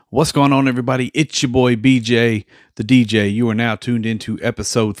What's going on, everybody? It's your boy BJ, the DJ. You are now tuned into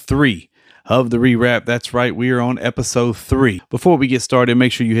episode 3 of the rewrap. That's right, we are on episode 3. Before we get started,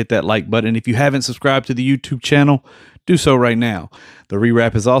 make sure you hit that like button. If you haven't subscribed to the YouTube channel, do so right now. The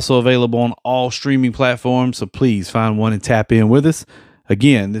rewrap is also available on all streaming platforms, so please find one and tap in with us.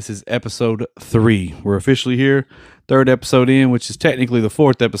 Again, this is episode 3. We're officially here, third episode in, which is technically the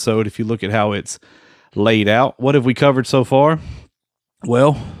fourth episode if you look at how it's laid out. What have we covered so far?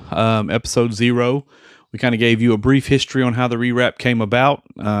 Well, episode 0, we kind of gave you a brief history on how the rewrap came about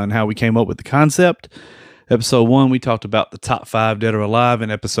and how we came up with the concept. Episode 1, we talked about the top 5 dead or alive.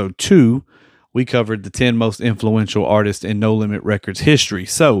 In episode 2, we covered the 10 most influential artists in No Limit Records history.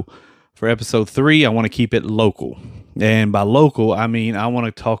 So for episode 3, I want to keep it local. And by local, I mean I want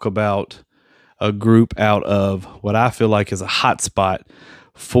to talk about a group out of what I feel like is a hot spot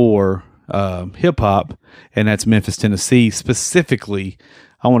for hip hop, and that's Memphis, Tennessee. Specifically,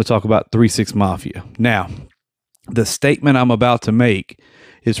 I want to talk about 3-6 Mafia. Now, the statement I'm about to make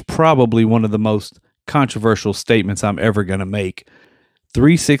is probably one of the most controversial statements I'm ever going to make.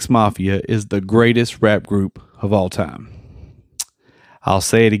 3-6 Mafia is the greatest rap group of all time. I'll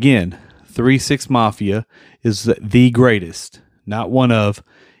say it again. 3-6 Mafia is the greatest, not one of,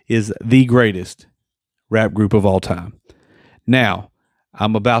 is the greatest rap group of all time. Now,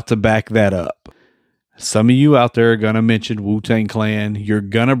 I'm about to back that up. Some of you out there are going to mention Wu-Tang Clan. You're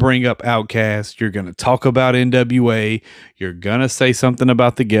going to bring up Outkast. You're going to talk about NWA. You're going to say something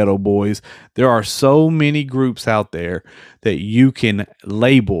about the Ghetto Boys. There are so many groups out there that you can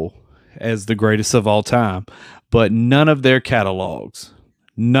label as the greatest of all time, but none of their catalogs,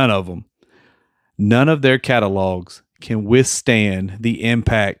 none of their catalogs can withstand the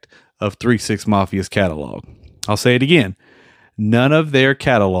impact of 3-6 Mafia's catalog. I'll say it again. None of their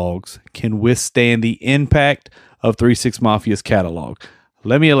catalogs can withstand the impact of 3-6 Mafia's catalog.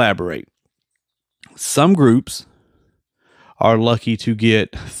 Let me elaborate. Some groups are lucky to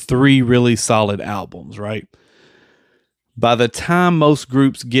get 3 really solid albums, right? By the time most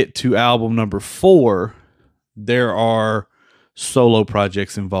groups get to album number 4, there are solo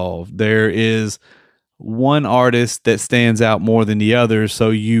projects involved. There is one artist that stands out more than the others,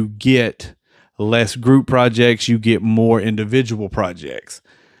 so you get less group projects, you get more individual projects.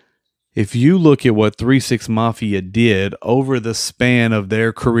 If you look at what 3-6 Mafia did over the span of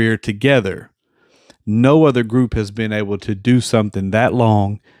their career together, no other group has been able to do something that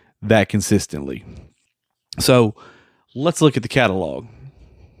long, that consistently. So let's look at the catalog.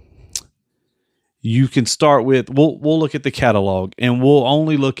 You can start with, we'll look at the catalog, and we'll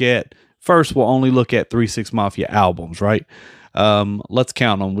only look at 3-6 Mafia albums, right? Let's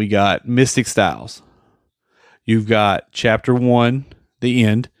count them. We got Mystic Styles. You've got Chapter 1, The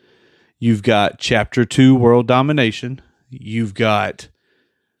End. You've got Chapter 2, World Domination. You've got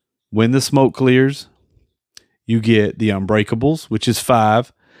When the Smoke Clears. You get The Unbreakables, which is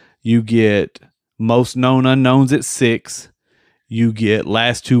 5. You get Most Known Unknowns at 6. You get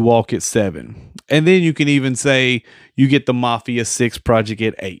Last Two Walk at 7. And then you can even say you get the Mafia 6 project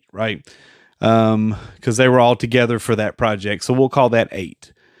at 8, right? Because they were all together for that project. So we'll call that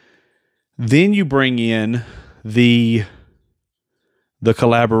 8. Then you bring in the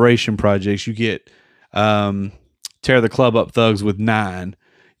collaboration projects. You get Tear the Club Up Thugs with 9.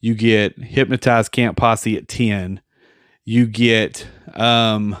 You get Hypnotized Camp Posse at 10. You get,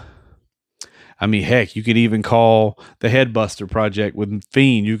 you could even call the Headbuster project with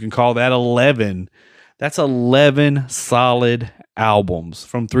Fiend. You can call that 11. That's 11 solid albums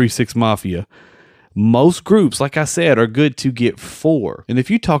from 3-6 Mafia. Most groups, like I said, are good to get 4. And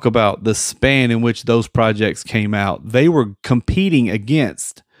if you talk about the span in which those projects came out, they were competing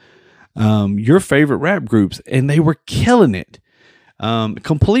against your favorite rap groups, and they were killing it.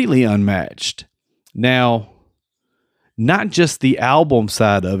 Completely unmatched. Now, not just the album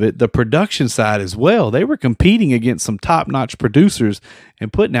side of it, the production side as well. They were competing against some top-notch producers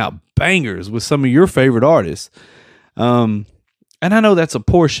and putting out bangers with some of your favorite artists. And I know that's a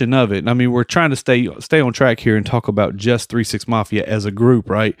portion of it. I mean, we're trying to stay on track here and talk about just 3-6 Mafia as a group,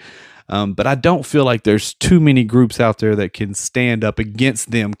 right? But I don't feel like there's too many groups out there that can stand up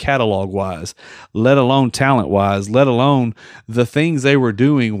against them catalog-wise, let alone talent-wise, let alone the things they were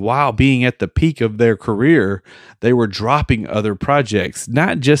doing while being at the peak of their career. They were dropping other projects.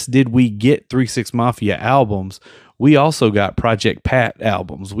 Not just did we get 3-6 Mafia albums, we also got Project Pat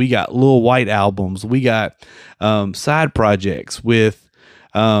albums. We got Lil White albums. We got side projects with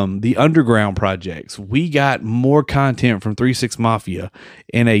the underground projects. We got more content from 3-6 Mafia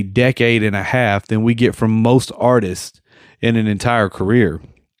in a decade and a half than we get from most artists in an entire career.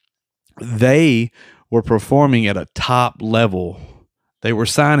 They were performing at a top level They were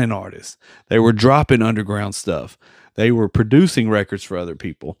signing artists. They were dropping underground stuff. They were producing records for other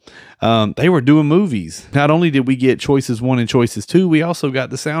people. They were doing movies. Not only did we get Choices 1 and Choices 2, we also got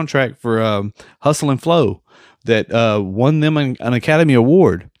the soundtrack for Hustle and Flow that won them an Academy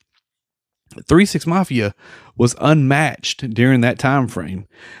Award. 3-6 Mafia was unmatched during that time frame.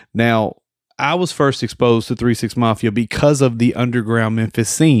 Now, I was first exposed to 3-6 Mafia because of the underground Memphis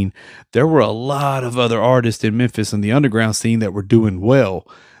scene. There were a lot of other artists in Memphis in the underground scene that were doing well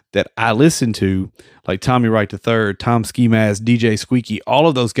that I listened to, like Tommy Wright III, Tom Ski Mask, DJ Squeaky. All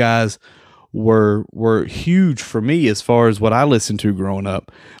of those guys were huge for me as far as what I listened to growing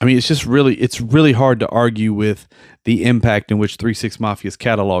up. I mean, it's really hard to argue with the impact in which 3-6 Mafia's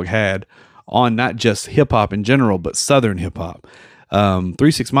catalog had on not just hip hop in general, but Southern hip hop.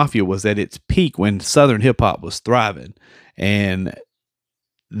 3-6 Mafia was at its peak when Southern hip hop was thriving, and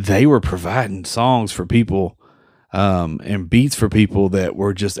they were providing songs for people and beats for people that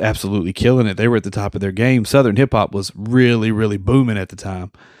were just absolutely killing it. They were at the top of their game. Southern hip hop was really, really booming at the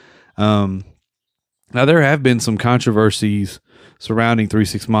time. Now, there have been some controversies surrounding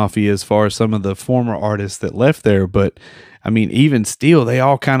 3-6 Mafia as far as some of the former artists that left there, but I mean, even still, they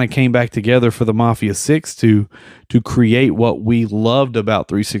all kind of came back together for the Mafia 6 to create what we loved about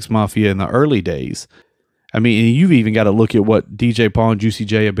 3-6 Mafia in the early days. I mean, you've even got to look at what DJ Paul and Juicy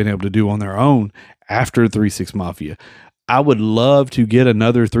J have been able to do on their own after 3-6 Mafia. I would love to get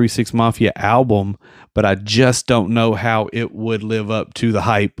another 3-6 Mafia album, but I just don't know how it would live up to the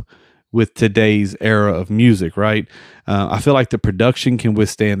hype with today's era of music, right? I feel like the production can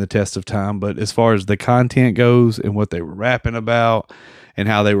withstand the test of time, but as far as the content goes and what they were rapping about and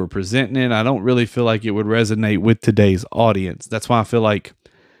how they were presenting it, I don't really feel like it would resonate with today's audience. That's why I feel like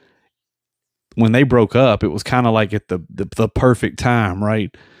when they broke up, it was kind of like at the perfect time,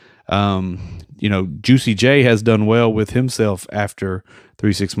 right? Juicy J has done well with himself after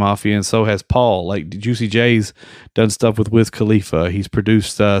 3-6 Mafia, and so has Paul. Like, Juicy J's done stuff with Wiz Khalifa. He's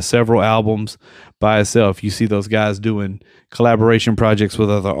produced several albums by himself. You see those guys doing collaboration projects with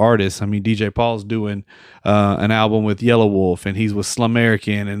other artists. I mean, DJ Paul's doing an album with Yellow Wolf, and he's with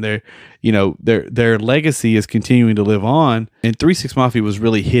Slumerican, and their legacy is continuing to live on. And 3-6 Mafia was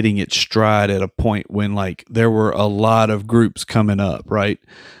really hitting its stride at a point when like there were a lot of groups coming up, right?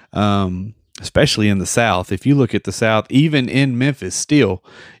 Especially in the South. If you look at the South, even in Memphis, still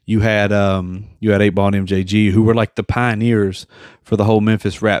you had 8-Ball and MJG, who were like the pioneers for the whole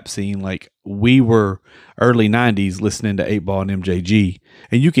Memphis rap scene. Like, we were early 90s listening to 8-Ball and MJG,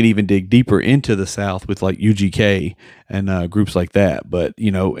 and you can even dig deeper into the South with like UGK and groups like that. But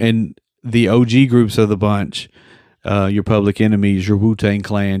and the OG groups of the bunch, your Public Enemies, your Wu-Tang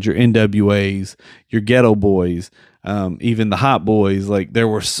Clans, your NWAs, your Ghetto Boys, even the Hot Boys. Like, there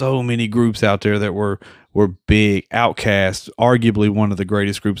were so many groups out there that were big. Outkast, arguably one of the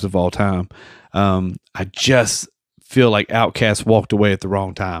greatest groups of all time. I just feel like Outkast walked away at the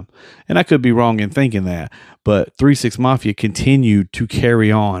wrong time, and I could be wrong in thinking that, but 3-6 Mafia continued to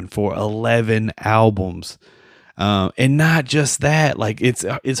carry on for 11 albums. And not just that, like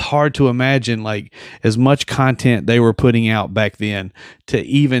it's hard to imagine like as much content they were putting out back then to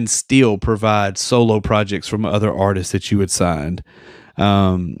even still provide solo projects from other artists that you had signed.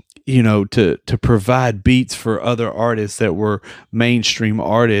 To provide beats for other artists that were mainstream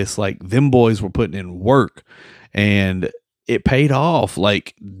artists. Like, them boys were putting in work, and it paid off.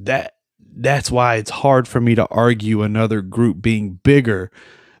 Like, that's why it's hard for me to argue another group being bigger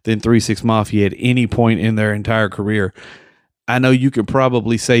than 3-6 Mafia at any point in their entire career. I know you could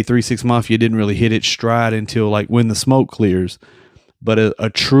probably say 3-6 Mafia didn't really hit its stride until like When the Smoke Clears, but a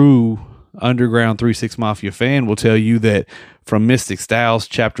true underground 3-6 Mafia fan will tell you that from Mystic Styles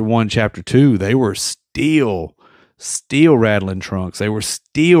Chapter 1, Chapter 2, they were still rattling trunks. They were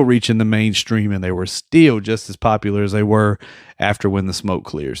still reaching the mainstream, and they were still just as popular as they were after When the Smoke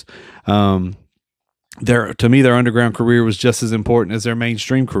Clears. To me, their underground career was just as important as their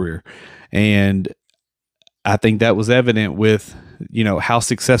mainstream career. And I think that was evident with, how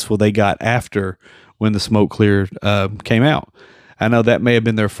successful they got after When the Smoke Cleared came out. I know that may have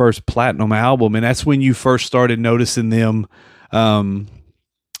been their first platinum album, and that's when you first started noticing them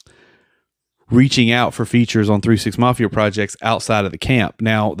reaching out for features on 3-6 Mafia projects outside of the camp.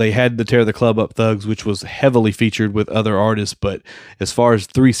 Now, they had the Tear the Club Up Thugs, which was heavily featured with other artists, but as far as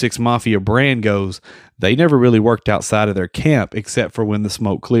 3-6 Mafia brand goes, they never really worked outside of their camp except for When the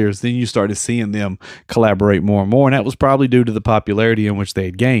Smoke Clears. Then you started seeing them collaborate more and more, and that was probably due to the popularity in which they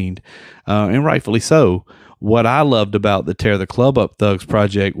had gained, and rightfully so. What I loved about the Tear the Club Up Thugs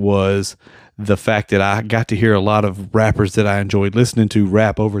project was the fact that I got to hear a lot of rappers that I enjoyed listening to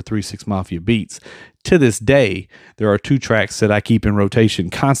rap over 3 6 Mafia beats. To this day, there are 2 tracks that I keep in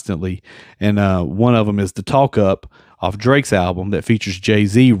rotation constantly, and one of them is the Talk Up off Drake's album that features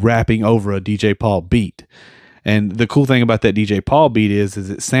Jay-Z rapping over a DJ Paul beat. And the cool thing about that DJ Paul beat is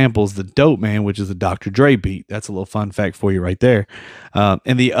it samples the Dope Man, which is a Dr. Dre beat. That's a little fun fact for you right there.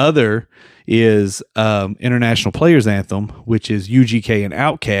 And the other is International Players Anthem, which is UGK and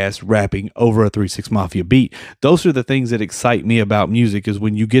Outkast rapping over a 3 6 Mafia beat. Those are the things that excite me about music, is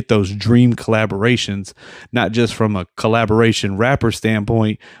when you get those dream collaborations, not just from a collaboration rapper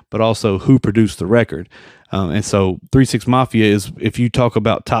standpoint, but also who produced the record. And so 3 6 Mafia is, if you talk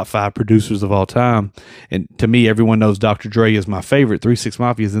about top 5 producers of all time, and to me, everyone knows Dr. Dre is my favorite. 3 6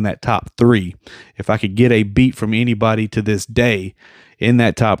 Mafia is in that top 3. If I could get a beat from anybody to this day in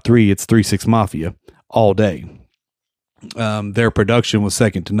that top 3, it's 3 6 Mafia all day. Their production was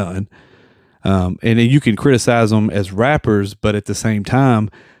second to none. And you can criticize them as rappers, but at the same time,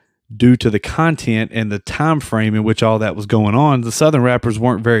 due to the content and the time frame in which all that was going on, the Southern rappers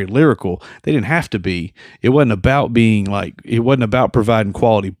weren't very lyrical. They didn't have to be. It wasn't about it wasn't about providing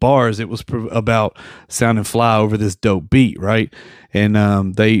quality bars. It was about sounding fly over this dope beat, right?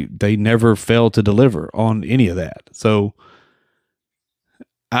 And they never failed to deliver on any of that. So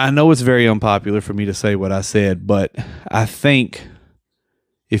I know it's very unpopular for me to say what I said, but I think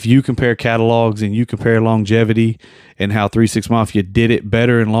if you compare catalogs and you compare longevity and how 3 6 Mafia did it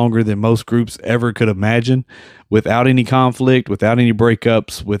better and longer than most groups ever could imagine, without any conflict, without any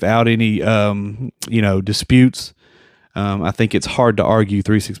breakups, without any disputes, I think it's hard to argue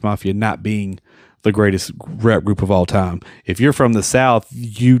 3 6 Mafia not being the greatest rap group of all time. If you're from the South,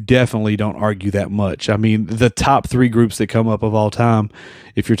 you definitely don't argue that much. I mean, the top 3 groups that come up of all time,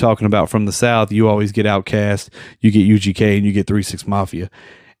 if you're talking about from the South, you always get Outkast, you get UGK, and you get 3 6 Mafia.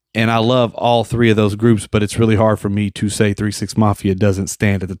 And I love all 3 of those groups, but it's really hard for me to say 3 6 Mafia doesn't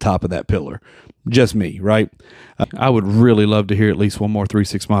stand at the top of that pillar. Just me, right? I would really love to hear at least one more 3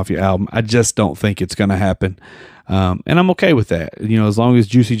 6 Mafia album. I just don't think it's going to happen. And I'm okay with that. As long as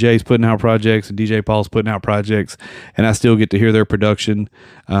Juicy J's putting out projects and DJ Paul's putting out projects, and I still get to hear their production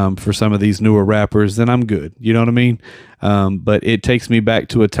for some of these newer rappers, then I'm good. You know what I mean? But it takes me back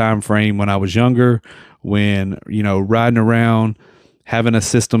to a time frame when I was younger, when, riding around, having a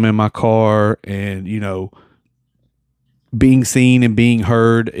system in my car, and, being seen and being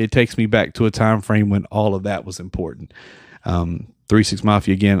heard. It takes me back to a time frame when all of that was important. 3 6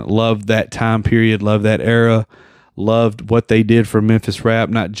 Mafia, again, loved that time period, loved that era, loved what they did for Memphis rap,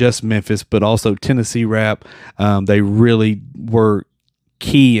 not just Memphis, but also Tennessee rap. They really were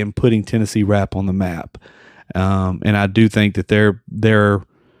key in putting Tennessee rap on the map. And I do think that their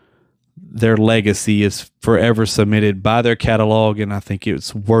legacy is forever cemented by their catalog, and I think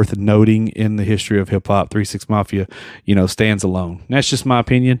it's worth noting in the history of hip hop. 3 6 Mafia, stands alone. And that's just my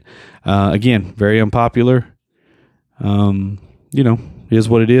opinion. Again, very unpopular. Is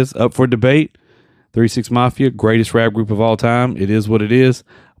what it is. Up for debate. 3 6 Mafia, greatest rap group of all time. It is what it is.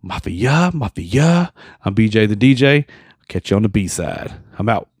 Mafia, Mafia. I'm BJ the DJ. I'll catch you on the B side. I'm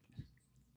out.